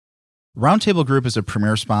Roundtable Group is a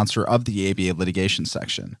premier sponsor of the ABA litigation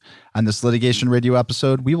section. On this litigation radio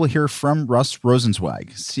episode, we will hear from Russ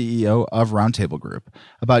Rosenzweig, CEO of Roundtable Group,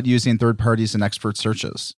 about using third parties in expert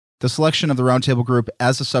searches. The selection of the Roundtable Group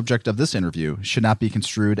as the subject of this interview should not be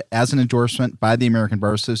construed as an endorsement by the American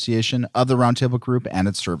Bar Association of the Roundtable Group and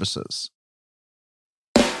its services.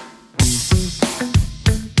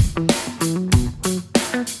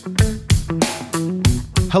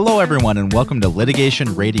 Hello, everyone, and welcome to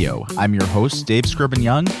Litigation Radio. I'm your host, Dave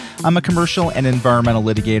Scriven-Young. I'm a commercial and environmental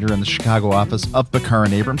litigator in the Chicago office of Bakar &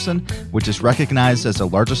 Abramson, which is recognized as the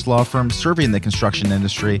largest law firm serving the construction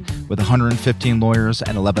industry with 115 lawyers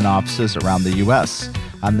and 11 offices around the U.S.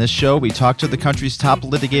 On this show, we talk to the country's top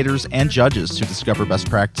litigators and judges to discover best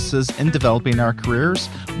practices in developing our careers,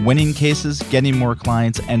 winning cases, getting more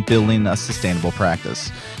clients, and building a sustainable practice.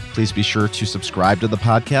 Please be sure to subscribe to the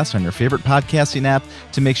podcast on your favorite podcasting app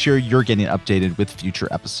to make sure you're getting updated with future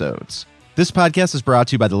episodes. This podcast is brought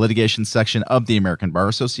to you by the litigation section of the American Bar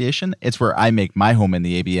Association. It's where I make my home in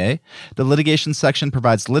the ABA. The litigation section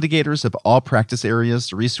provides litigators of all practice areas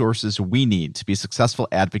the resources we need to be successful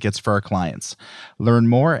advocates for our clients. Learn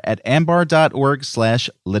more at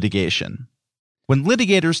ambar.org/litigation. When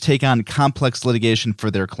litigators take on complex litigation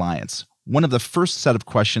for their clients, one of the first set of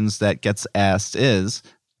questions that gets asked is,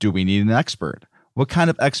 do we need an expert? What kind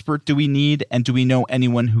of expert do we need, and do we know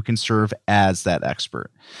anyone who can serve as that expert?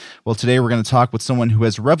 Well, today we're going to talk with someone who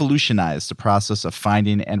has revolutionized the process of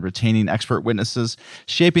finding and retaining expert witnesses,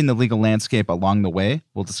 shaping the legal landscape along the way.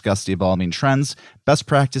 We'll discuss the evolving trends, best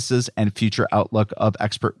practices, and future outlook of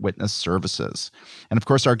expert witness services. And of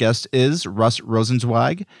course, our guest is Russ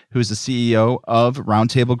Rosenzweig, who is the CEO of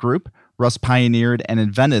Roundtable Group. Russ pioneered and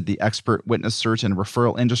invented the expert witness search and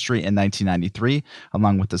referral industry in 1993,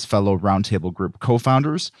 along with his fellow Roundtable Group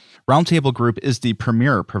co-founders. Roundtable Group is the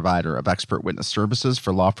premier provider of expert witness services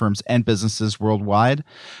for law firms and businesses worldwide.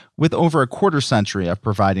 With over a quarter century of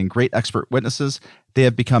providing great expert witnesses, they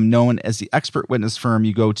have become known as the expert witness firm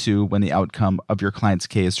you go to when the outcome of your client's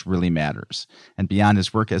case really matters. And beyond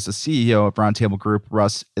his work as the CEO of Roundtable Group,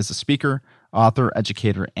 Russ is a speaker, author,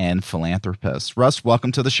 educator, and philanthropist. Russ,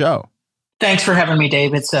 welcome to the show. Thanks for having me,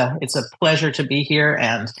 Dave. It's a pleasure to be here,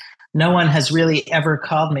 and no one has really ever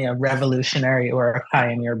called me a revolutionary or a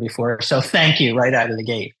pioneer before, so thank you right out of the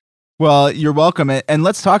gate. Well, you're welcome. And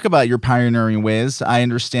let's talk about your pioneering ways. I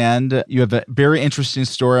understand you have a very interesting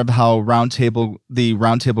story of how the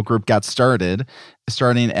Roundtable Group got started,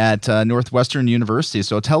 starting at Northwestern University.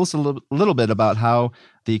 So tell us a little bit about how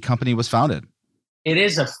the company was founded. It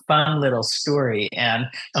is a fun little story, and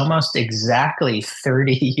almost exactly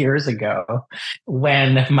 30 years ago,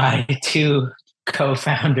 when my two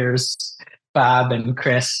co-founders, Bob and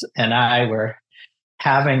Chris, and I were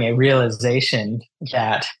having a realization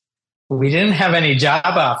that we didn't have any job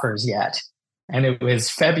offers yet, and it was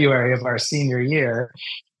February of our senior year.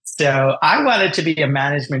 So I wanted to be a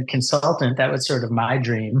management consultant. That was sort of my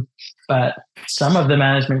dream, but some of the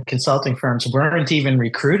management consulting firms weren't even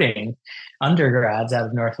recruiting undergrads out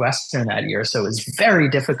of Northwestern that year. So it was very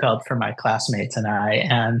difficult for my classmates and I.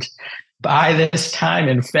 And by this time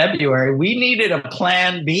in February, we needed a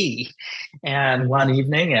plan B. And one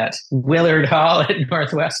evening at Willard Hall at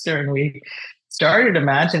Northwestern, we started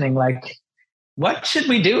imagining, what should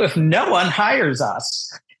we do if no one hires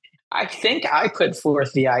us? I think I put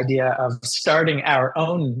forth the idea of starting our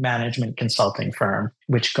own management consulting firm,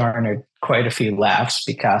 which garnered quite a few laughs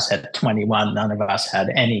because at 21, none of us had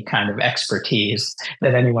any kind of expertise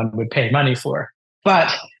that anyone would pay money for.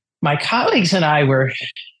 But my colleagues and I were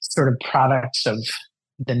sort of products of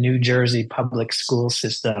the New Jersey public school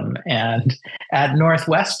system. And at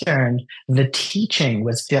Northwestern, the teaching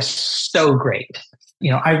was just so great.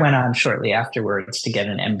 I went on shortly afterwards to get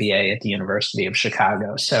an MBA at the University of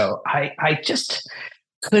Chicago. So I just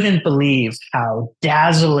couldn't believe how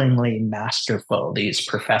dazzlingly masterful these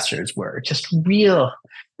professors were, just real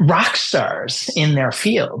rock stars in their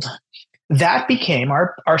field. That became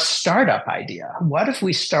our startup idea. What if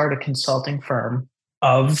we start a consulting firm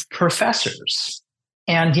of professors?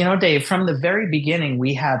 And, Dave, from the very beginning,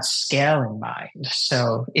 we had scale in mind.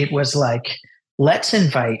 So it was like, let's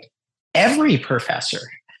invite every professor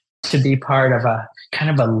to be part of a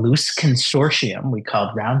kind of a loose consortium we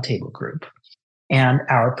called Roundtable Group. And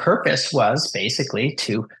our purpose was basically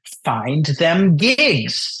to find them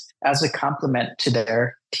gigs as a complement to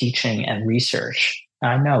their teaching and research.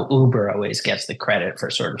 I know Uber always gets the credit for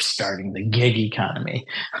sort of starting the gig economy,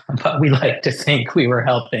 but we like to think we were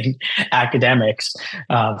helping academics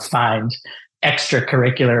find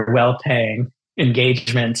extracurricular, well-paying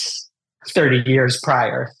engagements 30 years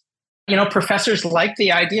prior. Professors liked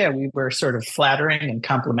the idea. We were sort of flattering and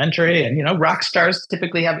complimentary. And, rock stars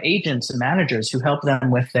typically have agents and managers who help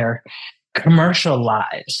them with their commercial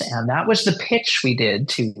lives. And that was the pitch we did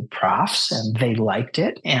to profs, and they liked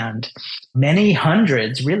it. And many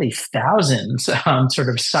hundreds, really thousands, sort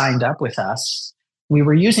of signed up with us. We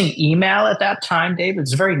were using email at that time, Dave. It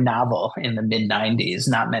was very novel in the mid 90s.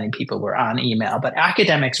 Not many people were on email, but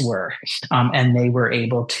academics were. And they were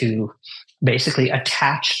able to basically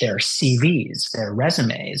attach their CVs, their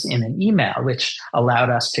resumes in an email, which allowed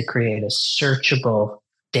us to create a searchable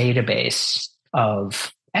database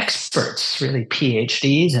of experts, really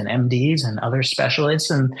PhDs and MDs and other specialists.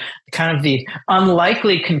 And kind of the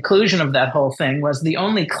unlikely conclusion of that whole thing was the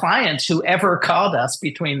only clients who ever called us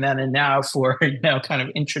between then and now for, kind of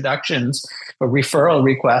introductions or referral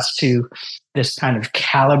requests to this kind of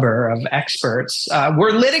caliber of experts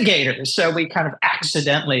were litigators. So we kind of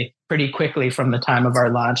accidentally, pretty quickly from the time of our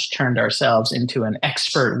launch, turned ourselves into an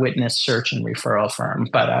expert witness search and referral firm.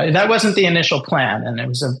 But that wasn't the initial plan. And it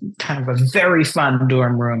was a kind of a very fun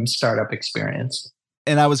dorm room startup experience.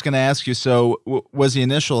 And I was going to ask you, so was the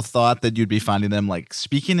initial thought that you'd be finding them like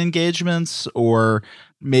speaking engagements or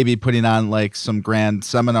maybe putting on like some grand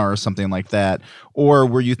seminar or something like that? Or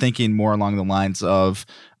were you thinking more along the lines of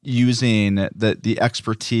using the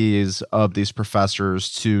expertise of these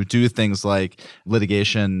professors to do things like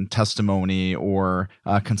litigation testimony or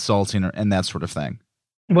consulting and that sort of thing?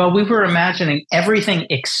 Well, we were imagining everything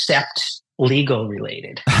except legal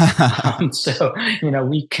related. So,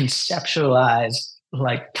 we conceptualized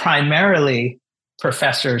like primarily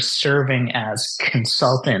professors serving as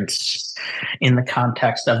consultants in the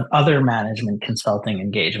context of other management consulting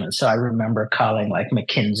engagements. So I remember calling like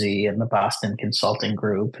McKinsey and the Boston Consulting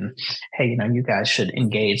Group and, hey, you guys should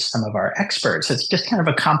engage some of our experts. It's just kind of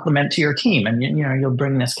a compliment to your team. And, you'll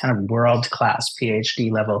bring this kind of world-class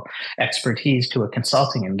PhD level expertise to a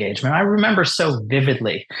consulting engagement. I remember so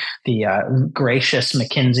vividly the gracious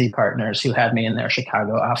McKinsey partners who had me in their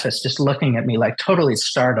Chicago office just looking at me like totally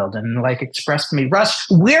startled and like expressed to me, Russ,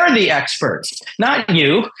 we're the experts, not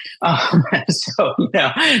you. So,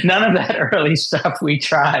 none of that early stuff we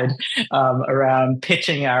tried around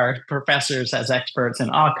pitching our professors as experts in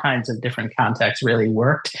all kinds of different contexts really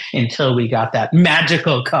worked until we got that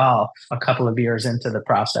magical call a couple of years into the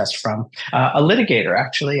process from a litigator,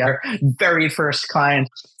 actually, our very first client.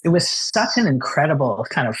 It was such an incredible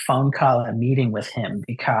kind of phone call and meeting with him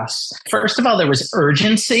because, first of all, there was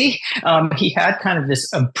urgency. He had kind of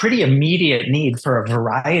this pretty immediate need for a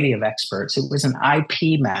variety of experts. It was an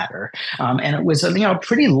IP matter, and it was a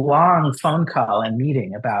pretty long phone call and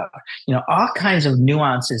meeting about all kinds of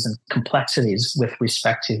nuances and complexities with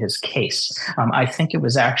respect to his case. I think it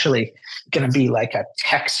was actually going to be like a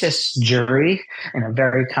Texas jury in a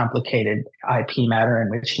very complicated IP matter in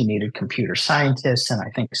which he needed computer scientists and I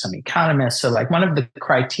think some economists. So like one of the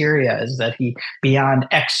criteria is that he, beyond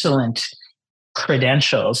excellent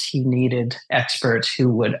credentials, he needed experts who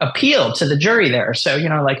would appeal to the jury there. So,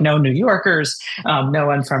 like no New Yorkers, no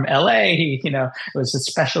one from LA. He, was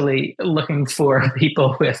especially looking for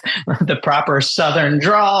people with the proper Southern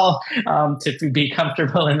drawl to be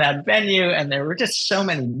comfortable in that venue. And there were just so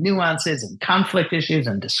many nuances and conflict issues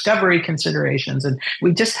and discovery considerations. And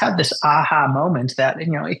we just had this aha moment that,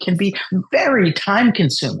 it can be very time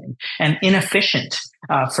consuming and inefficient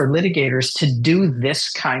for litigators to do this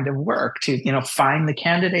kind of work, to find the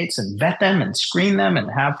candidates and vet them and screen them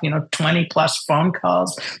and have 20 plus phone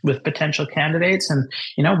calls with potential candidates. And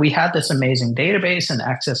we had this amazing database and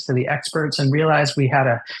access to the experts and realized we had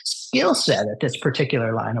a skill set at this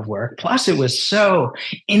particular line of work. Plus, it was so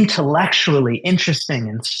intellectually interesting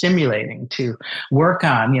and stimulating to work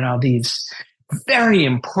on these very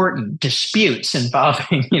important disputes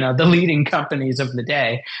involving, the leading companies of the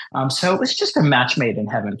day. So it was just a match made in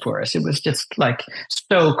heaven for us. It was just like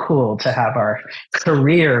so cool to have our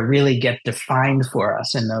career really get defined for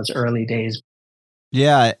us in those early days.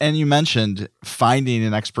 Yeah. And you mentioned finding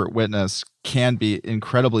an expert witness can be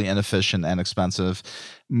incredibly inefficient and expensive.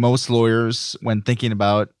 Most lawyers, when thinking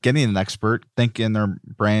about getting an expert, think in their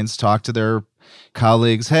brains, talk to their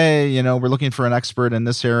colleagues, hey, we're looking for an expert in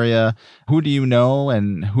this area. Who do you know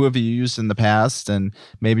and who have you used in the past? And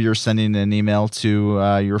maybe you're sending an email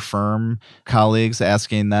to your firm colleagues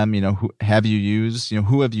asking them, who have you used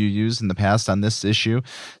in the past on this issue?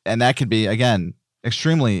 And that could be, again,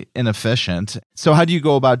 extremely inefficient. So how do you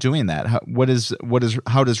go about doing that? How does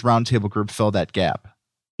Roundtable Group fill that gap?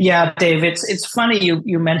 Yeah, Dave, it's funny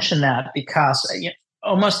you mentioned that because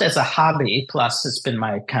almost as a hobby, plus it's been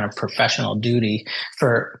my kind of professional duty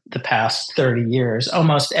for the past 30 years,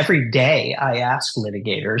 almost every day I ask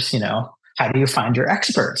litigators, how do you find your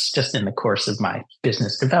experts? Just in the course of my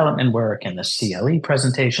business development work and the CLE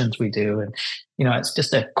presentations we do. And, it's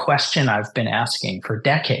just a question I've been asking for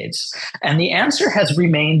decades. And the answer has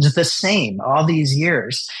remained the same all these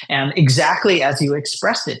years. And exactly as you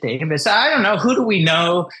expressed it, Dave, is I don't know, who do we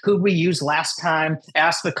know? Who we used last time?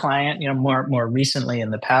 Ask the client, more recently in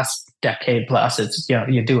the past decade plus, it's,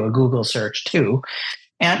 you do a Google search too.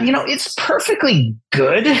 And, it's perfectly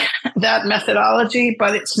good, that methodology,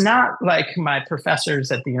 but it's not like my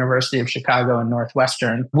professors at the University of Chicago and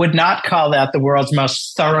Northwestern would not call that the world's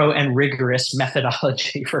most thorough and rigorous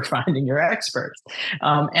methodology for finding your experts.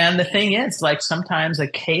 And the thing is, like, sometimes a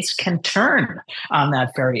case can turn on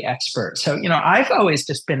that very expert. So, I've always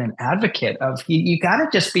just been an advocate of you got to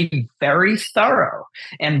just be very thorough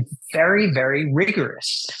and very, very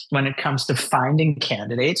rigorous when it comes to finding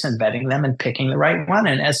candidates and vetting them and picking the right one.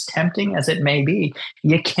 And as tempting as it may be,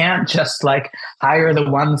 you can't just hire the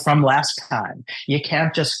one from last time. You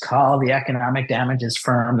can't just call the economic damages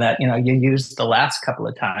firm that, you used the last couple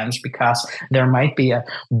of times, because there might be a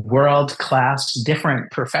world-class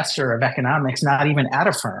different professor of economics, not even at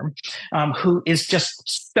a firm, who is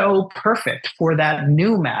just so perfect for that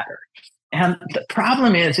new matter. And the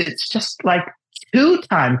problem is, it's just too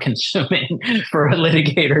time consuming for a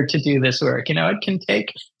litigator to do this work. It can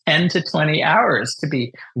take 10 to 20 hours to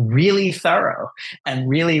be really thorough and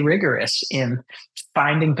really rigorous in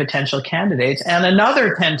finding potential candidates, and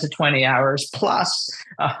another 10 to 20 hours plus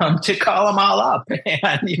to call them all up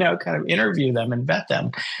and, kind of interview them and vet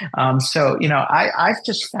them. So, I've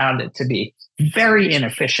just found it to be very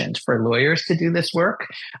inefficient for lawyers to do this work,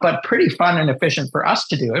 but pretty fun and efficient for us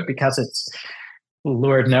to do it, because it's,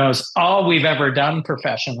 Lord knows, all we've ever done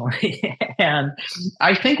professionally. And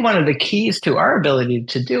I think one of the keys to our ability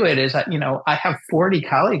to do it is that, I have 40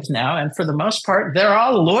 colleagues now, and for the most part, they're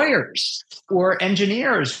all lawyers or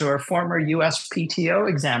engineers or former USPTO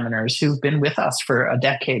examiners who've been with us for a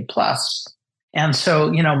decade plus. And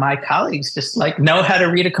so, my colleagues just know how to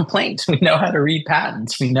read a complaint. We know how to read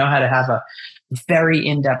patents. We know how to have a very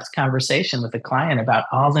in-depth conversation with the client about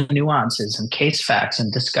all the nuances and case facts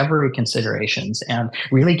and discovery considerations, and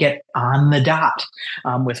really get on the dot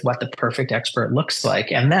with what the perfect expert looks like.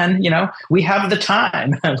 And then, we have the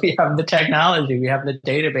time, we have the technology, we have the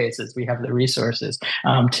databases, we have the resources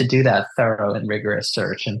to do that thorough and rigorous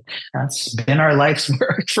search. And that's been our life's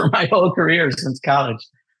work for my whole career since college.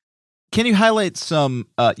 Can you highlight some,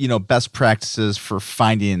 best practices for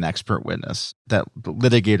finding an expert witness that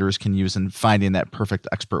litigators can use in finding that perfect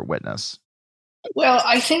expert witness? Well,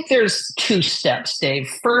 I think there's two steps, Dave.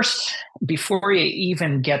 First, before you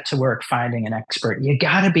even get to work finding an expert, you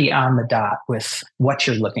got to be on the dot with what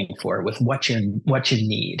you're looking for, with what you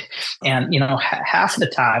need. And, half the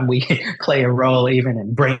time we play a role even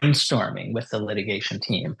in brainstorming with the litigation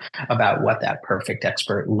team about what that perfect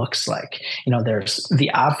expert looks like. There's the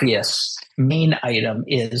obvious main item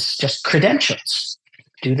is just credentials.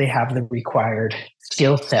 Do they have the required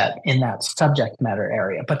skill set in that subject matter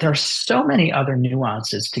area? But there are so many other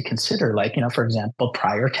nuances to consider, for example,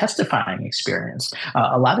 prior testifying experience.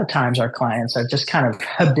 A lot of times our clients are just kind of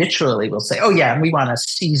habitually will say, oh yeah, we want a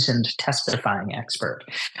seasoned testifying expert.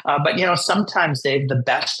 But sometimes the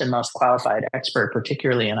best and most qualified expert,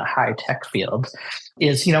 particularly in a high tech field,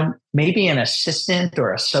 is, maybe an assistant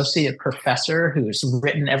or associate professor who's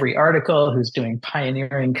written every article, who's doing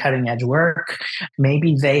pioneering cutting edge work.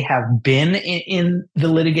 Maybe they have been in the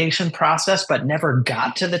litigation process, but never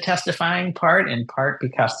got to the testifying part, in part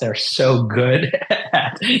because they're so good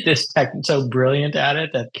at this tech, so brilliant at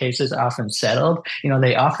it that cases often settled.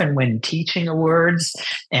 They often win teaching awards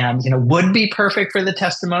and, would be perfect for the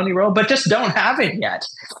testimony role, but just don't have it yet.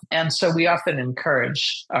 And so we often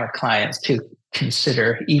encourage our clients to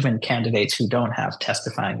consider even candidates who don't have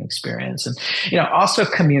testifying experience. And, also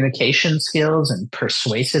communication skills and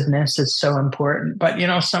persuasiveness is so important. But,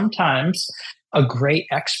 sometimes a great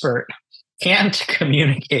expert can't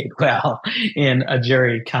communicate well in a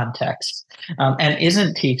jury context and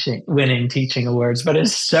isn't winning teaching awards, but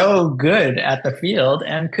is so good at the field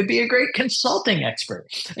and could be a great consulting expert.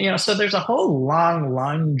 So there's a whole long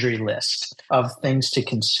laundry list of things to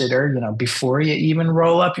consider, before you even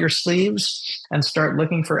roll up your sleeves and start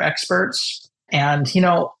looking for experts. And,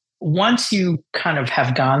 once you kind of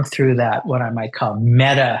have gone through that, what I might call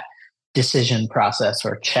meta decision process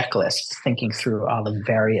or checklist, thinking through all the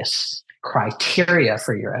various criteria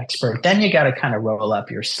for your expert, then you got to kind of roll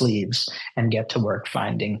up your sleeves and get to work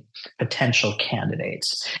finding potential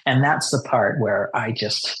candidates. And that's the part where I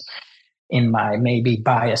just, in my maybe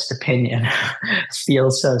biased opinion,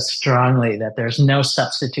 feel so strongly that there's no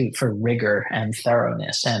substitute for rigor and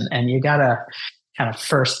thoroughness. And you gotta kind of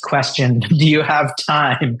first question, do you have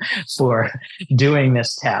time for doing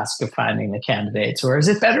this task of finding the candidates, or is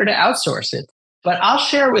it better to outsource it? But I'll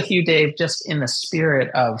share with you, Dave, just in the spirit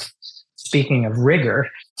of speaking of rigor,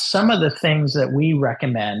 some of the things that we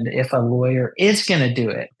recommend if a lawyer is going to do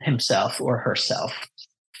it himself or herself.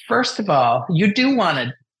 First of all, you do want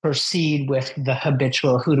to proceed with the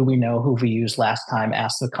habitual who do we know, who we used last time,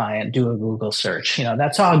 ask the client, do a Google search.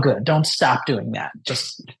 That's all good. Don't stop doing that.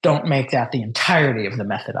 Just don't make that the entirety of the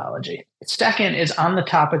methodology. Second is on the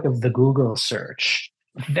topic of the Google search.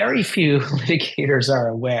 Very few litigators are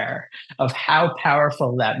aware of how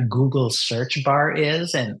powerful that Google search bar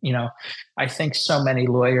is. And, I think so many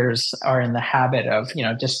lawyers are in the habit of,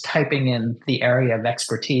 just typing in the area of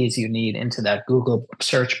expertise you need into that Google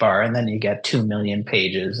search bar, and then you get 2 million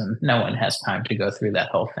pages and no one has time to go through that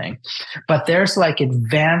whole thing. But there's like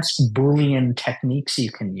advanced Boolean techniques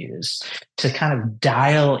you can use to kind of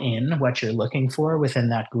dial in what you're looking for within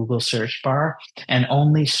that Google search bar and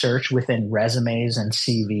only search within resumes and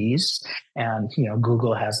CVs. And,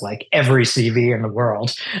 Google has like every CV in the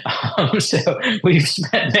world. So we've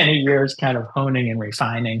spent many years kind of honing and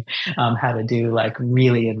refining how to do like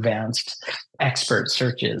really advanced expert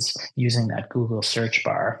searches using that Google search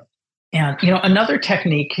bar. And, another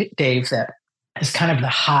technique, Dave, that is kind of the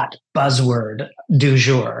hot buzzword du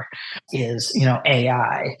jour is,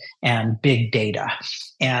 AI and big data.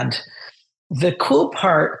 And the cool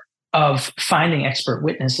part of finding expert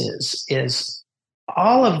witnesses is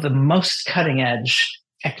all of the most cutting edge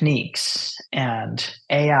techniques and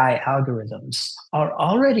AI algorithms are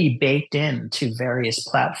already baked into various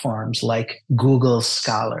platforms like Google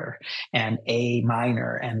Scholar and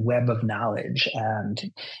A-Miner and Web of Knowledge and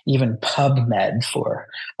even PubMed for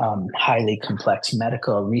highly complex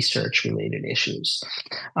medical research related issues.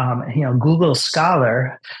 Google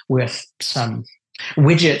Scholar, with some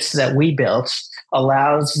widgets that we built,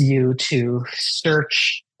 allows you to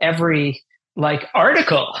search every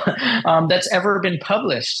article that's ever been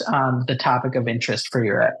published on the topic of interest for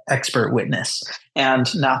your expert witness.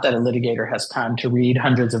 And not that a litigator has time to read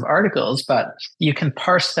hundreds of articles, but you can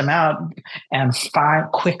parse them out and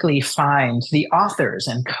quickly find the authors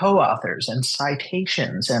and co-authors and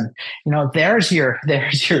citations. And, there's your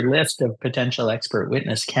list of potential expert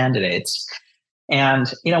witness candidates.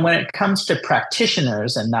 And, when it comes to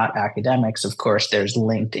practitioners and not academics, of course, there's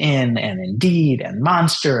LinkedIn and Indeed and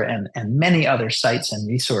Monster and many other sites and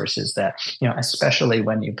resources that, especially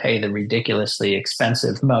when you pay the ridiculously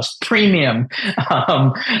expensive, most premium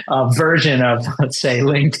version of, let's say,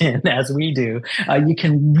 LinkedIn, as we do, you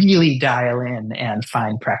can really dial in and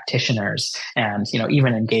find practitioners and,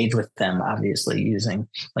 even engage with them, obviously, using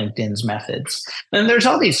LinkedIn's methods. And there's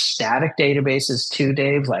all these static databases too,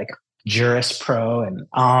 Dave, like JurisPro and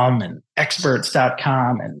and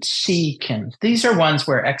experts.com and Seek. And these are ones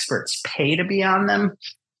where experts pay to be on them.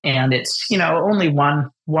 And it's, only one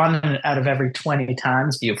out of every 20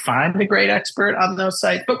 times do you find a great expert on those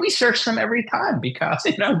sites. But we search them every time because,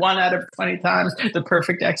 1 out of 20 times the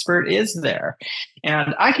perfect expert is there.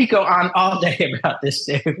 And I could go on all day about this,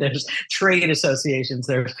 Dave. There's trade associations.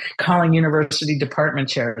 There's calling university department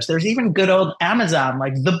chairs. There's even good old Amazon,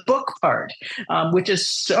 like the book part, which is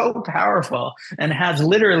so powerful and has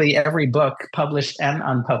literally every book published and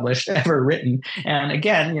unpublished ever written. And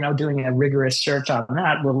again, doing a rigorous search on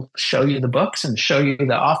that will show you the books and show you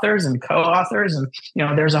the authors and co-authors. And,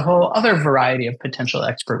 there's a whole other variety of potential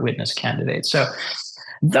expert witness candidates. So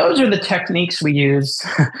those are the techniques we use.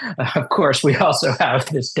 Of course, we also have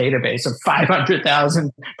this database of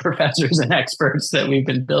 500,000 professors and experts that we've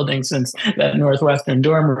been building since that Northwestern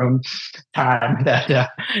dorm room time that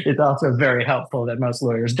is also very helpful that most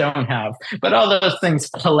lawyers don't have. But all those things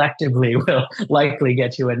collectively will likely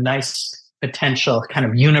get you a nice potential kind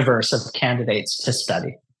of universe of candidates to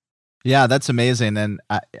study. Yeah, that's amazing. And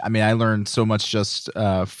I learned so much just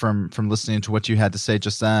from listening to what you had to say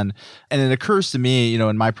just then. And it occurs to me,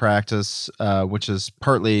 in my practice, which is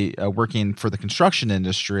partly working for the construction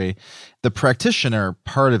industry, the practitioner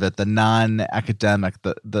part of it, the non-academic,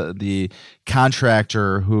 the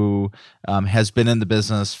contractor who has been in the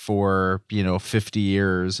business for 50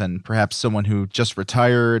 years, and perhaps someone who just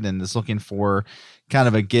retired and is looking for kind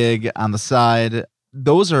of a gig on the side.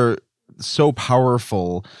 Those are so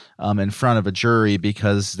powerful in front of a jury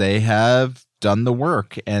because they have done the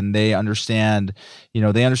work and they understand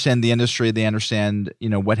the industry. They understand,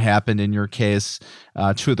 what happened in your case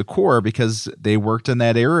to the core because they worked in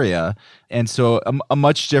that area. And so a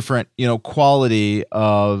much different, quality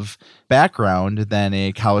of background than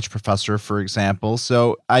a college professor, for example.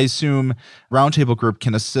 So I assume Roundtable Group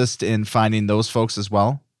can assist in finding those folks as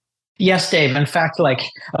well. Yes, Dave. In fact, like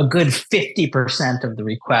a good 50% of the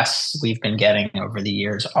requests we've been getting over the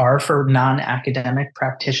years are for non-academic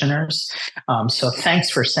practitioners. So thanks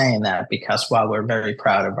for saying that, because while we're very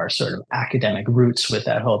proud of our sort of academic roots with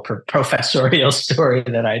that whole professorial story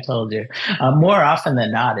that I told you, more often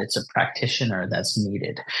than not, it's a practitioner that's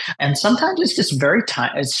needed. And sometimes it's just very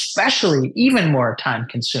time, especially even more time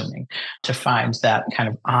consuming to find that kind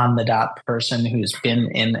of on the dot person who's been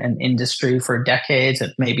in an industry for decades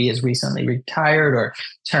and maybe is recently retired or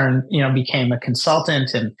became a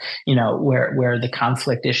consultant, and where the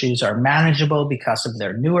conflict issues are manageable because of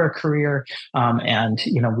their newer career. And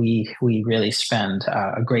we really spend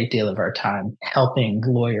a great deal of our time helping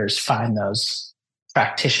lawyers find those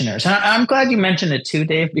practitioners. And I'm glad you mentioned it too,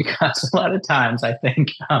 Dave, because a lot of times I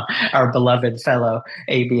think our beloved fellow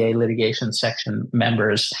ABA litigation section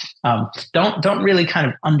members don't really kind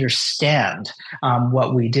of understand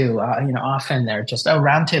what we do. Often they're just,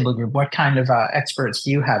 roundtable group. What kind of experts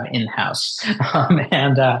do you have in house?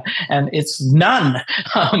 And it's none,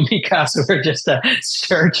 because we're just a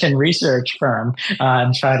search and research firm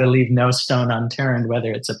and try to leave no stone unturned,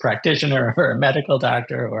 whether it's a practitioner or a medical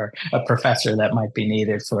doctor or a professor that might be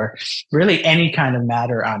needed for really any kind of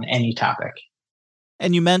matter on any topic.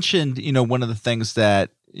 And you mentioned, one of the things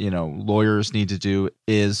that, lawyers need to do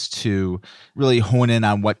is to really hone in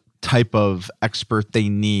on what type of expert they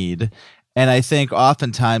need. And I think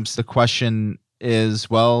oftentimes the question is,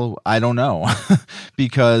 well, I don't know,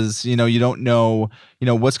 because, you don't know,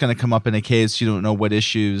 what's going to come up in a case. You don't know what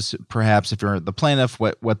issues, perhaps if you're the plaintiff,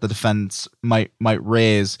 what the defense might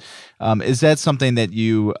raise. Is that something that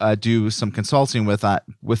you do some consulting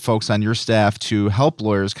with folks on your staff to help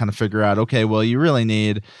lawyers kind of figure out, okay, well, you really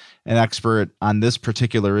need an expert on this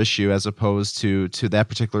particular issue as opposed to that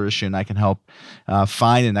particular issue, and I can help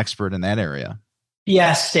find an expert in that area?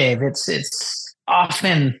 Yes, Dave. It's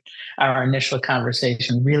often our initial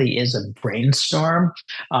conversation really is a brainstorm.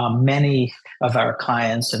 Many of our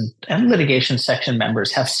clients and litigation section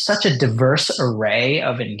members have such a diverse array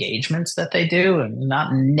of engagements that they do, and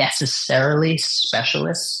not necessarily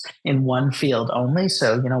specialists in one field only.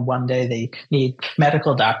 So, one day they need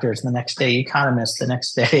medical doctors, the next day economists, the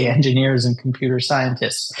next day engineers and computer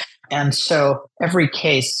scientists. And so every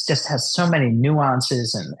case just has so many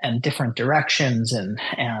nuances and different directions.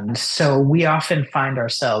 And so we often find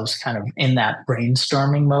ourselves kind of in that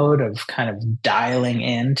brainstorming mode of kind of dialing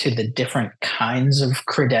into the different kinds of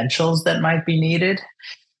credentials that might be needed.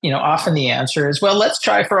 Often the answer is, well, let's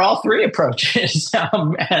try for all three approaches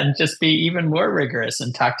and just be even more rigorous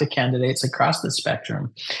and talk to candidates across the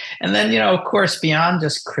spectrum. And then, of course, beyond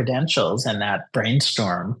just credentials and that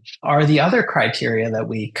brainstorm are the other criteria that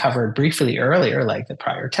we covered briefly earlier, like the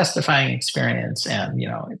prior testifying experience and,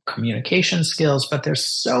 communication skills. But there's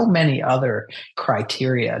so many other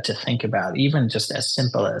criteria to think about, even just as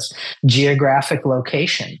simple as geographic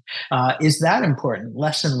location. Is that important?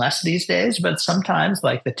 Less and less these days, but sometimes,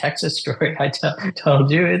 like the Texas story I told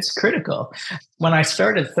you, it's critical. When I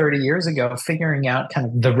started 30 years ago, figuring out kind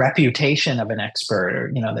of the reputation of an expert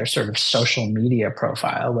or, their sort of social media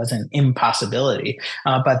profile was an impossibility.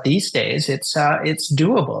 But these days it's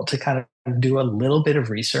doable to kind of do a little bit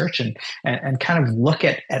of research and kind of look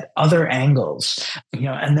at other angles,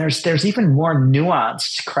 and there's even more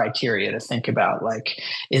nuanced criteria to think about, like,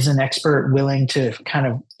 is an expert willing to kind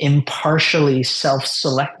of impartially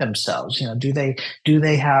self-select themselves? Do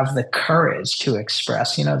they have the courage to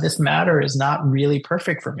express, this matter is not really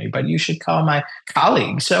perfect for me, but you should call my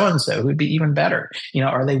colleague so-and-so who'd be even better.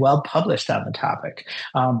 Are they well published on the topic?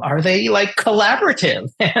 Are they like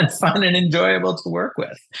collaborative and fun and enjoyable to work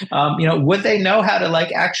with? Would they know how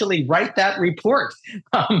to actually write that report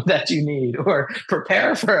that you need, or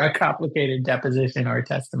prepare for a complicated deposition or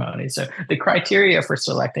testimony? So the criteria for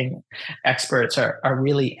selecting experts are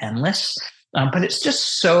really endless. But it's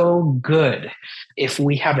just so good if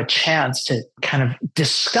we have a chance to kind of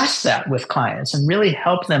discuss that with clients and really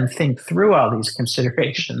help them think through all these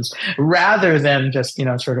considerations, rather than just,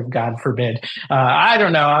 sort of, God forbid, I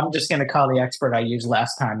don't know, I'm just going to call the expert I used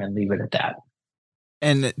last time and leave it at that.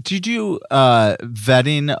 And do you do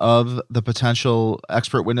vetting of the potential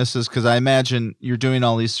expert witnesses? Because I imagine you're doing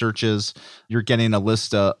all these searches, you're getting a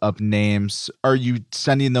list of names. Are you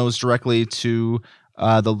sending those directly to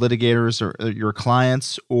the litigators or your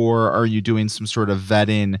clients, or are you doing some sort of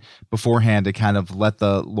vetting beforehand to kind of let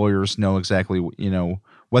the lawyers know exactly,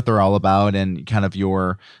 what they're all about and kind of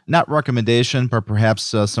your, not recommendation, but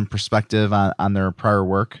perhaps some perspective on their prior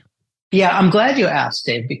work? Yeah, I'm glad you asked,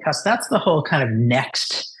 Dave, because that's the whole kind of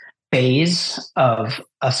next phase of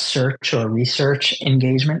a search or research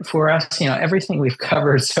engagement for us. Everything we've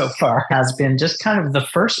covered so far has been just kind of the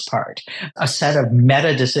first part, a set of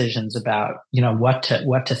meta decisions about, what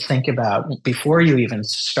to think about before you even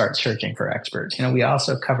start searching for experts. We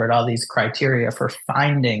also covered all these criteria for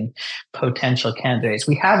finding potential candidates.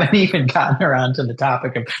 We haven't even gotten around to the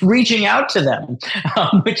topic of reaching out to them,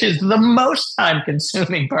 which is the most time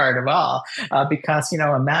consuming part of all, because,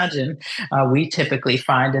 imagine we typically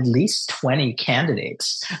find at least 20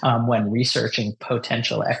 candidates when researching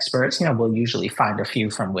potential experts. We'll usually find a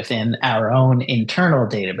few from within our own internal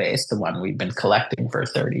database, the one we've been collecting for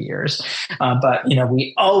 30 years. But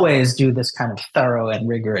we always do this kind of thorough and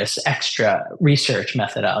rigorous extra research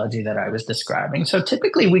methodology that I was describing. So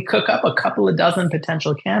typically we cook up a couple of dozen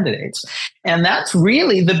potential candidates. And that's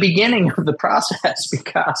really the beginning of the process,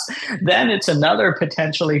 because then it's another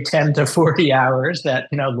potentially 10 to 40 hours that,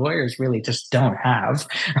 lawyers really just don't have.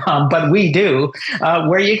 But we do,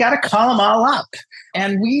 where you got to call them all up.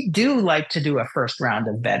 And we do like to do a first round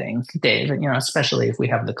of vetting, Dave, especially if we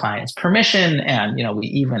have the client's permission. And, we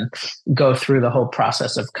even go through the whole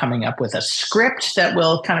process of coming up with a script that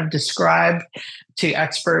will kind of describe to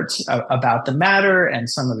experts about the matter and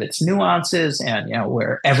some of its nuances. And,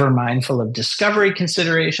 we're ever mindful of discovery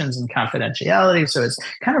considerations and confidentiality. So it's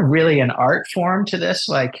kind of really an art form to this,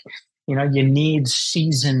 like, you need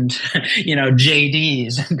seasoned,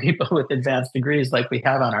 JDs and people with advanced degrees like we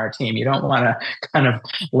have on our team. You don't want to kind of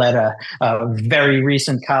let a very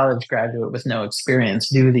recent college graduate with no experience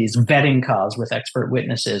do these vetting calls with expert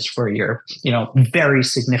witnesses for your, very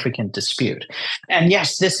significant dispute. And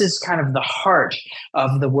yes, this is kind of the heart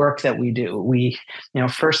of the work that we do. We,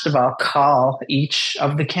 first of all, call each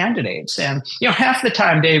of the candidates. And, half the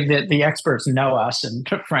time, Dave, the experts know us and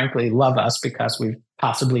frankly love us because we've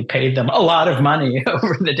possibly paid them a lot of money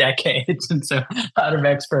over the decades. And so a lot of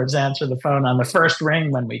experts answer the phone on the first ring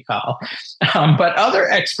when we call. But other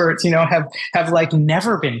experts, have like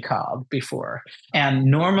never been called before. And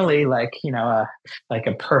normally like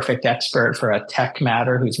a perfect expert for a tech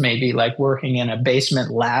matter who's maybe like working in a basement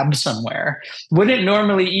lab somewhere wouldn't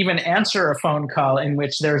normally even answer a phone call in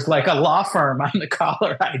which there's like a law firm on the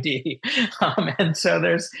caller ID. And so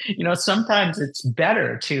there's, sometimes it's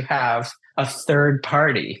better to have a third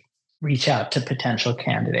party reach out to potential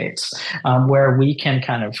candidates where we can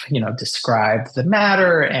kind of, describe the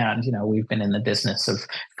matter. And, we've been in the business of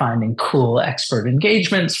finding cool expert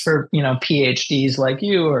engagements for, PhDs like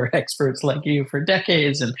you or experts like you for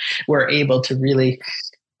decades. And we're able to really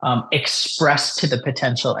express to the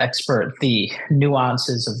potential expert the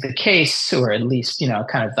nuances of the case, or at least,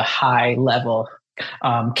 kind of the high level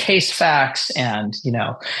case facts. And,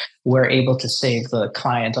 we're able to save the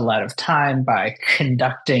client a lot of time by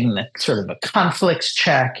conducting the sort of a conflicts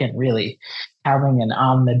check and really having an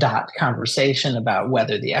on the dot conversation about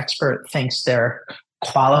whether the expert thinks they're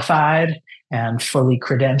qualified and fully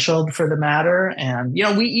credentialed for the matter. And,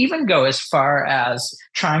 we even go as far as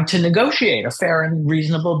trying to negotiate a fair and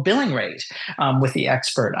reasonable billing rate with the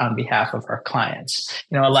expert on behalf of our clients.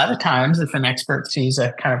 A lot of times if an expert sees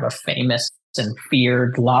a kind of a famous and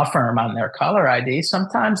feared law firm on their caller ID,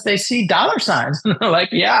 sometimes they see dollar signs and they're like,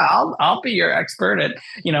 yeah, I'll be your expert at,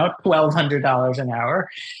 $1,200 an hour.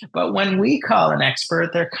 But when we call an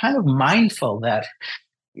expert, they're kind of mindful that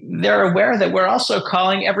they're aware that we're also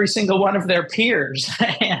calling every single one of their peers.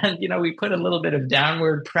 And, we put a little bit of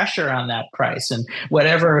downward pressure on that price, and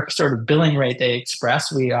whatever sort of billing rate they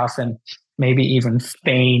express, we often maybe even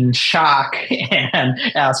feign shock and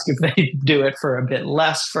ask if they do it for a bit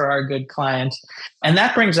less for our good client. And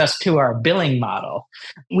that brings us to our billing model.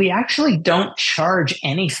 We actually don't charge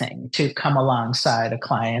anything to come alongside a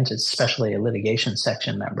client, especially a litigation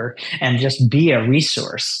section member, and just be a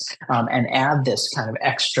resource and add this kind of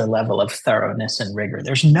extra level of thoroughness and rigor.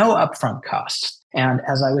 There's no upfront cost. And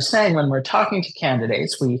as I was saying, when we're talking to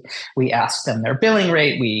candidates, we ask them their billing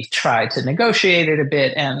rate, we try to negotiate it a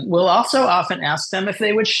bit, and we'll also often ask them if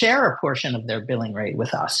they would share a portion of their billing rate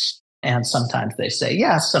with us. And sometimes they say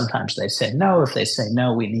yes, sometimes they say no. If they say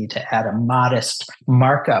no, we need to add a modest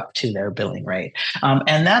markup to their billing rate.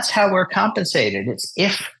 And that's how we're compensated. It's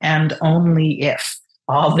if and only if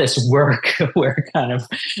all this work we're kind of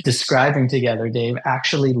describing together, Dave,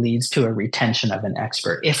 actually leads to a retention of an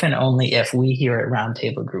expert. If and only if we here at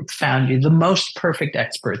Roundtable Group found you the most perfect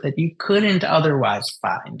expert that you couldn't otherwise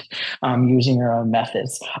find using your own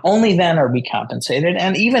methods, only then are we compensated.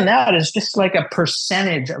 And even that is just like a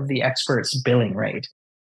percentage of the expert's billing rate.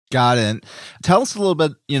 Got it. Tell us a little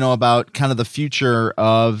bit, about kind of the future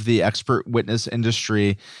of the expert witness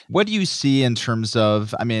industry. What do you see in terms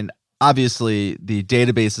of, Obviously, the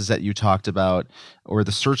databases that you talked about or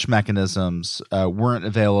the search mechanisms weren't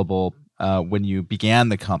available when you began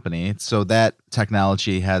the company. So that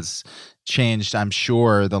technology has changed, I'm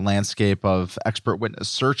sure, the landscape of expert witness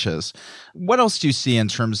searches. What else do you see in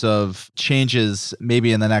terms of changes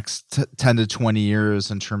maybe in the next 10 to 20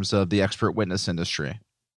 years in terms of the expert witness industry?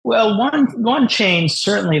 Well, one change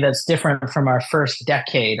certainly that's different from our first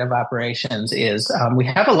decade of operations is we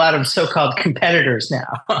have a lot of so-called competitors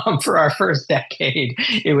now. For our first decade,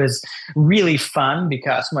 it was really fun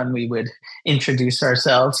because when we would introduce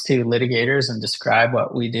ourselves to litigators and describe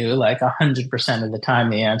what we do, like 100% of the time,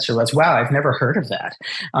 the answer was, "Wow, I've never heard of that.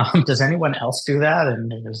 Does anyone else do that?"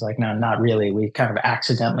 And it was like, "No, not really. We kind of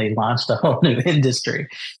accidentally launched a whole new industry."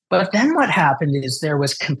 But then what happened is there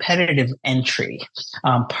was competitive entry,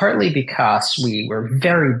 partly because we were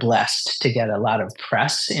very blessed to get a lot of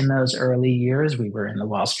press in those early years. We were in the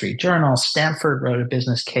Wall Street Journal. Stanford wrote a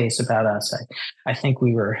business case about us. I think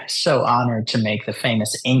we were so honored to make the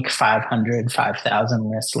famous Inc. 500,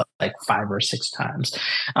 5,000 list like 5 or 6 times.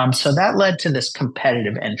 So that led to this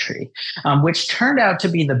competitive entry, which turned out to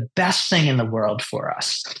be the best thing in the world for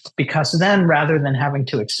us. Because then rather than having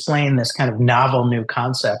to explain this kind of novel new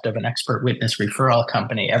concept of an expert witness referral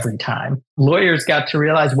company every time, lawyers got to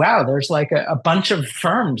realize, wow, there's like a bunch of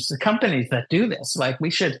firms, companies that do this. Like we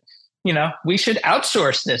should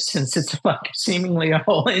outsource this since it's like seemingly a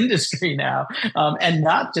whole industry now, and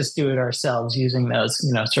not just do it ourselves using those,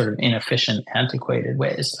 sort of inefficient, antiquated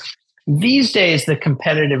ways. These days, the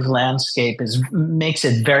competitive landscape makes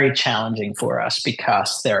it very challenging for us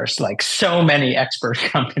because there's like so many expert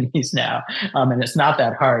companies now, and it's not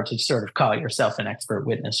that hard to sort of call yourself an expert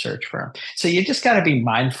witness search firm. So you just got to be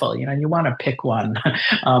mindful. You want to pick one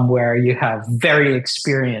where you have very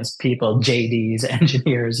experienced people, JDs,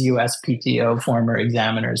 engineers, USPTO, former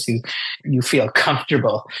examiners who you feel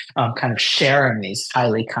comfortable kind of sharing these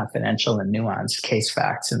highly confidential and nuanced case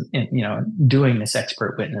facts and doing this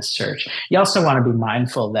expert witness search. You also want to be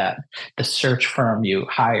mindful that the search firm you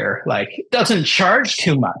hire doesn't charge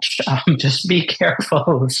too much. Just be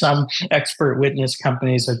careful. Some expert witness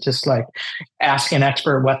companies are just like, ask an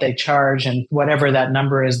expert what they charge, and whatever that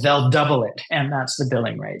number is, they'll double it, and that's the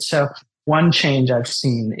billing rate. So one change I've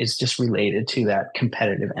seen is just related to that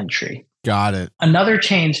competitive entry. Got it. Another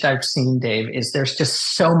change that I've seen, Dave, is there's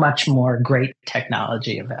just so much more great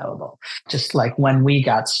technology available. Just like when we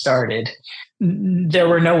got started, there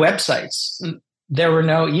were no websites. There were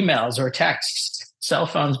no emails or texts. Cell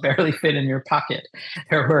phones barely fit in your pocket.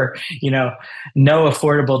 There were, no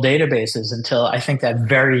affordable databases until I think that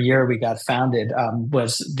very year we got founded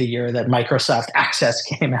was the year that Microsoft Access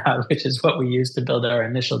came out, which is what we used to build our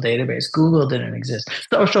initial database. Google didn't exist.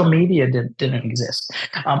 Social media didn't exist.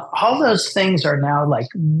 All those things are now like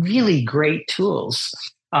really great tools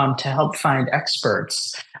to help find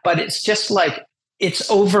experts. But it's just like,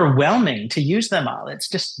 it's overwhelming to use them all. It's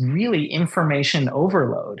just really information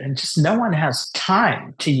overload, and just no one has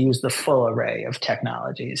time to use the full array of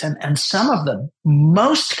technologies. And some of the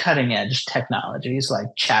most cutting edge technologies like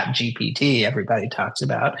ChatGPT, everybody talks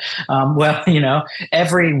about.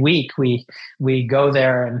 Every week we go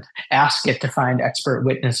there and ask it to find expert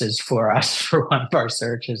witnesses for us for one of our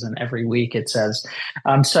searches. And every week it says,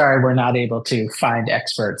 "I'm sorry, we're not able to find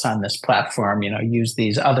experts on this platform. Use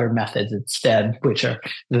these other methods instead," which are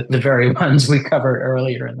the very ones we covered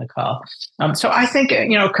earlier in the call. So I think,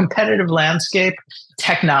 competitive landscape,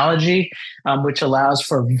 technology, which allows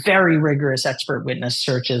for very rigorous expert witness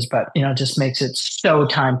searches, but, just makes it so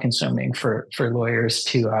time consuming for lawyers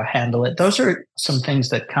to handle it. Those are some things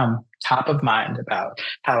that come top of mind about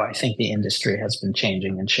how I think the industry has been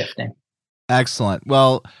changing and shifting. Excellent.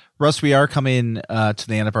 Well, Russ, we are coming to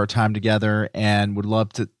the end of our time together, and would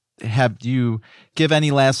love to have you give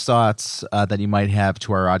any last thoughts that you might have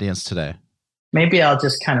to our audience today. Maybe I'll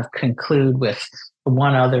just kind of conclude with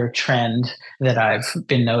one other trend that I've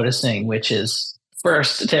been noticing, which is,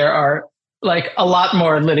 first, there are like a lot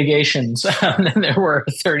more litigations than there were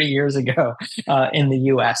 30 years ago in the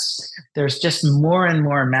US. There's just more and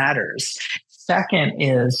more matters. Second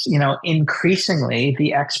is, increasingly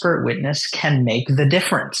the expert witness can make the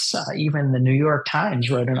difference. Even the New York Times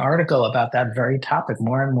wrote an article about that very topic.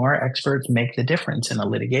 More and more experts make the difference in a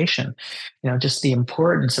litigation. Just the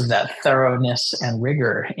importance of that thoroughness and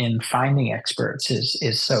rigor in finding experts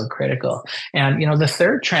is so critical. And, the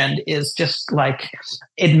third trend is just like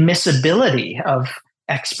admissibility of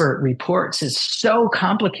expert reports is so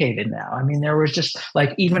complicated now. I mean, there was just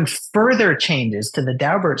like even further changes to the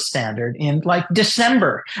Daubert standard in like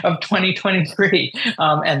December of 2023.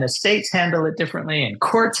 And the states handle it differently and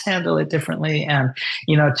courts handle it differently. And,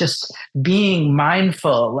 just being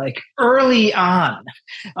mindful, like early on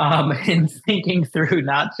in thinking through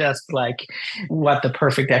not just like what the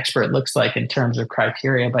perfect expert looks like in terms of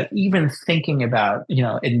criteria, but even thinking about,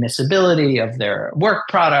 admissibility of their work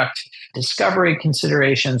product, discovery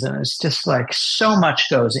considerations. And it's just like so much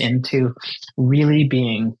goes into really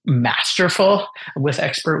being masterful with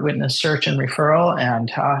expert witness search and referral.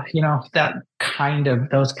 And,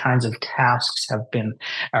 those kinds of tasks have been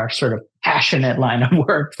our sort of passionate line of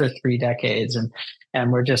work for 3 decades.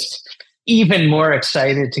 And we're just even more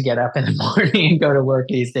excited to get up in the morning and go to work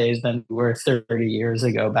these days than we were 30 years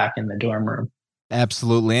ago back in the dorm room.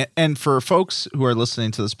 Absolutely. And for folks who are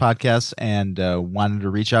listening to this podcast and wanted to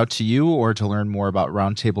reach out to you or to learn more about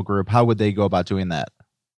Roundtable Group, how would they go about doing that?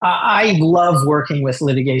 I love working with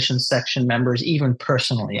litigation section members, even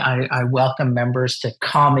personally. I welcome members to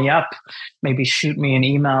call me up, maybe shoot me an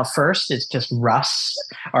email first. It's just Russ,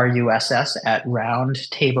 R-U-S-S, at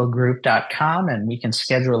roundtablegroup.com, and we can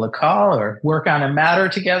schedule a call or work on a matter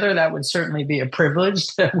together. That would certainly be a privilege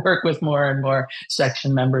to work with more and more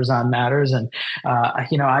section members on matters. And,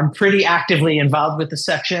 I'm pretty actively involved with the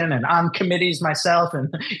section and on committees myself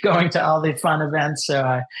and going to all the fun events. So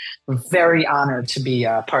I'm very honored to be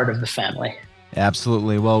part of the family.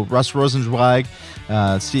 Absolutely. Well, Russ Rosenzweig,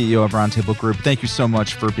 CEO of Roundtable Group, thank you so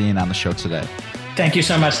much for being on the show today. Thank you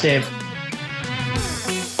so much, Dave.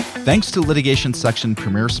 Thanks to Litigation Section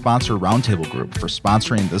premier sponsor Roundtable Group for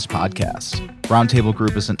sponsoring this podcast. Roundtable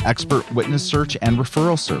Group is an expert witness search and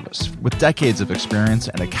referral service with decades of experience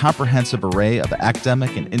and a comprehensive array of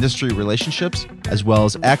academic and industry relationships, as well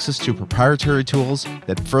as access to proprietary tools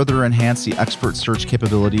that further enhance the expert search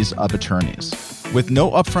capabilities of attorneys. With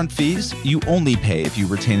no upfront fees, you only pay if you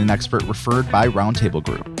retain an expert referred by Roundtable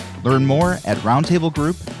Group. Learn more at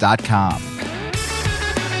roundtablegroup.com.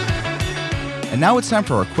 And now it's time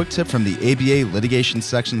for a quick tip from the ABA Litigation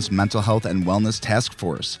Section's Mental Health and Wellness Task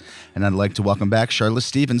Force. And I'd like to welcome back Sharla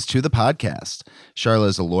Stevens to the podcast. Sharla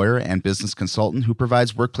is a lawyer and business consultant who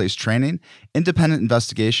provides workplace training, independent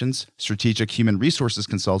investigations, strategic human resources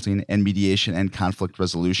consulting, and mediation and conflict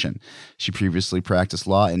resolution. She previously practiced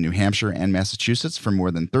law in New Hampshire and Massachusetts for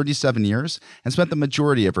more than 37 years and spent the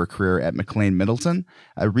majority of her career at McLean Middleton,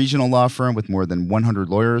 a regional law firm with more than 100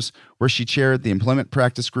 lawyers, where she chaired the employment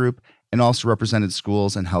practice group and also represented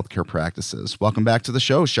schools and healthcare practices. Welcome back to the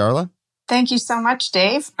show, Sharla. Thank you so much,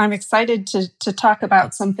 Dave. I'm excited to talk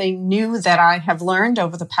about something new that I have learned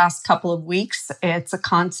over the past couple of weeks. It's a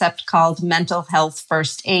concept called mental health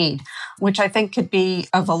first aid, which I think could be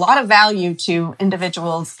of a lot of value to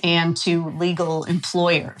individuals and to legal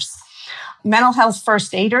employers. Mental health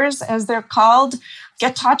first aiders, as they're called,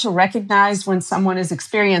 get taught to recognize when someone is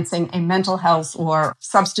experiencing a mental health or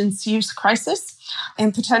substance use crisis,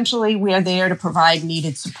 and potentially we are there to provide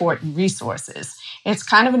needed support and resources. It's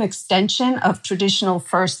kind of an extension of traditional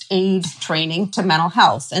first aid training to mental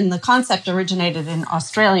health, and the concept originated in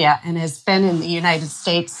Australia and has been in the United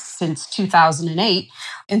States since 2008,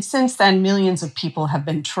 and since then, millions of people have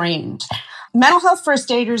been trained. Mental health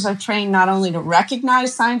first aiders are trained not only to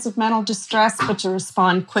recognize signs of mental distress, but to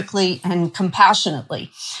respond quickly and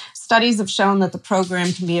compassionately. Studies have shown that the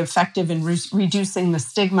program can be effective in reducing the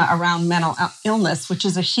stigma around mental illness, which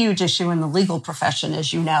is a huge issue in the legal profession,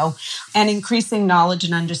 as you know, and increasing knowledge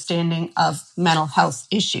and understanding of mental health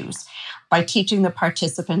issues by teaching the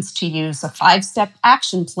participants to use a 5-step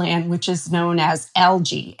action plan, which is known as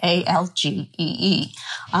ALGEE, A-L-G-E-E.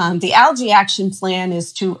 The ALGEE action plan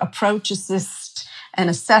is to approach, assist, and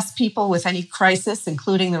assess people with any crisis,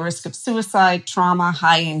 including the risk of suicide, trauma,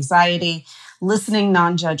 high anxiety, listening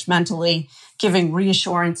non-judgmentally, giving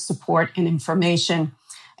reassurance, support, and information,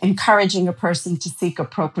 encouraging a person to seek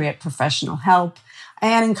appropriate professional help,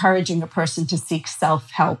 and encouraging a person to seek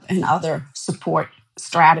self-help and other support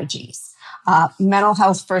strategies. Mental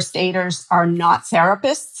health first aiders are not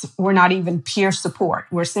therapists. We're not even peer support.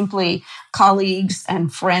 We're simply colleagues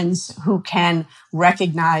and friends who can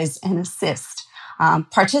recognize and assist.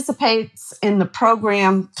 Participants in the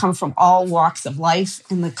program come from all walks of life.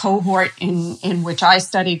 In the cohort in which I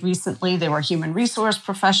studied recently, there were human resource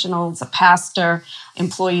professionals, a pastor,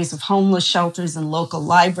 employees of homeless shelters and local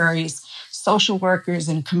libraries, social workers,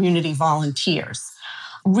 and community volunteers.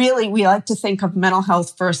 Really, we like to think of mental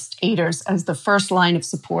health first aiders as the first line of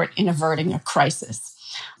support in averting a crisis.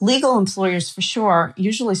 Legal employers, for sure,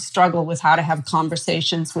 usually struggle with how to have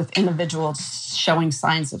conversations with individuals showing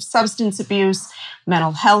signs of substance abuse,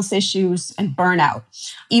 mental health issues, and burnout.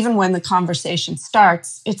 Even when the conversation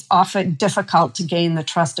starts, it's often difficult to gain the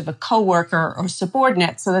trust of a coworker or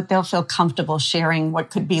subordinate so that they'll feel comfortable sharing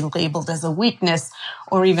what could be labeled as a weakness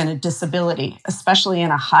or even a disability, especially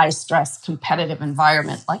in a high-stress, competitive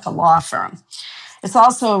environment like a law firm. It's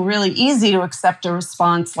also really easy to accept a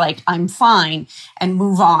response like, I'm fine, and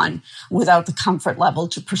move on without the comfort level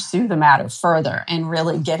to pursue the matter further and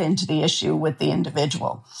really get into the issue with the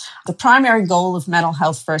individual. The primary goal of mental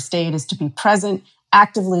health first aid is to be present,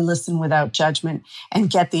 actively listen without judgment,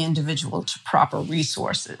 and get the individual to proper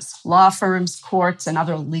resources. Law firms, courts, and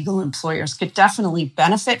other legal employers could definitely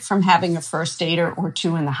benefit from having a first aider or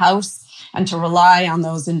two in the house and to rely on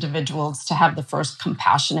those individuals to have the first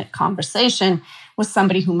compassionate conversation with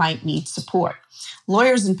somebody who might need support.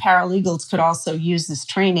 Lawyers and paralegals could also use this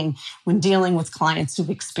training when dealing with clients who've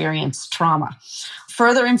experienced trauma.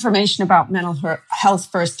 Further information about mental health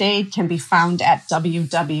first aid can be found at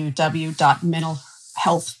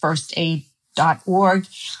www.mentalhealthfirstaid.org.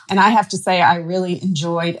 And I have to say, I really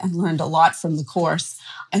enjoyed and learned a lot from the course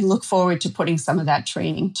and look forward to putting some of that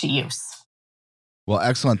training to use. Well,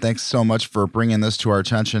 excellent. Thanks so much for bringing this to our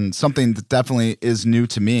attention. Something that definitely is new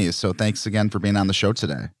to me. So thanks again for being on the show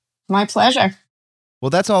today. My pleasure.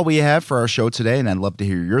 Well, that's all we have for our show today, and I'd love to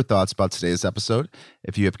hear your thoughts about today's episode.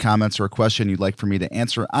 If you have comments or a question you'd like for me to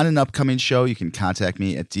answer on an upcoming show, you can contact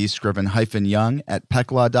me at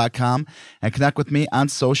dscriven-young@peclaw.com and connect with me on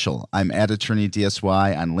social. I'm at Attorney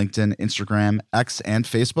DSY on LinkedIn, Instagram, X, and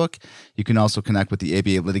Facebook. You can also connect with the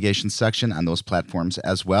ABA litigation section on those platforms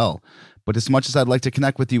as well. But as much as I'd like to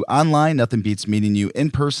connect with you online, nothing beats meeting you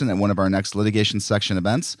in person at one of our next litigation section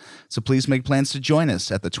events. So please make plans to join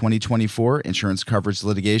us at the 2024 Insurance Coverage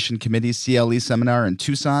Litigation Committee CLE Seminar in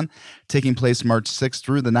Tucson, taking place March 6th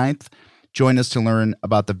through the 9th. Join us to learn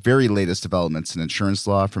about the very latest developments in insurance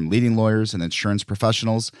law from leading lawyers and insurance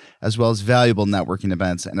professionals, as well as valuable networking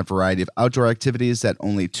events and a variety of outdoor activities that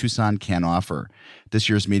only Tucson can offer. This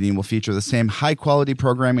year's meeting will feature the same high-quality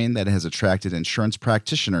programming that has attracted insurance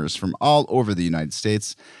practitioners from all over the United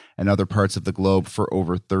States and other parts of the globe for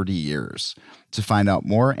over 30 years. To find out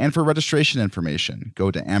more and for registration information,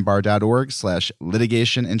 go to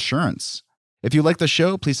ambar.org/litigationinsurance. If you like the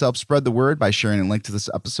show, please help spread the word by sharing a link to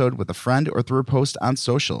this episode with a friend or through a post on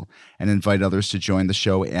social, and invite others to join the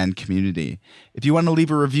show and community. If you want to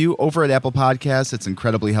leave a review over at Apple Podcasts, it's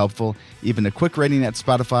incredibly helpful. Even a quick rating at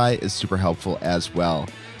Spotify is super helpful as well.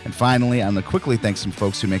 And finally, I'm going to quickly thank some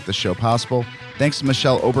folks who make this show possible. Thanks to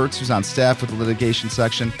Michelle Oberts, who's on staff with the litigation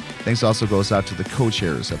section. Thanks also goes out to the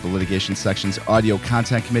co-chairs of the litigation section's audio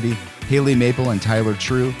content committee, Haley Maple and Tyler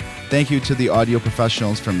True. Thank you to the audio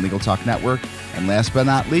professionals from Legal Talk Network. And last but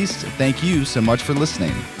not least, thank you so much for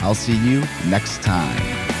listening. I'll see you next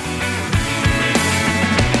time.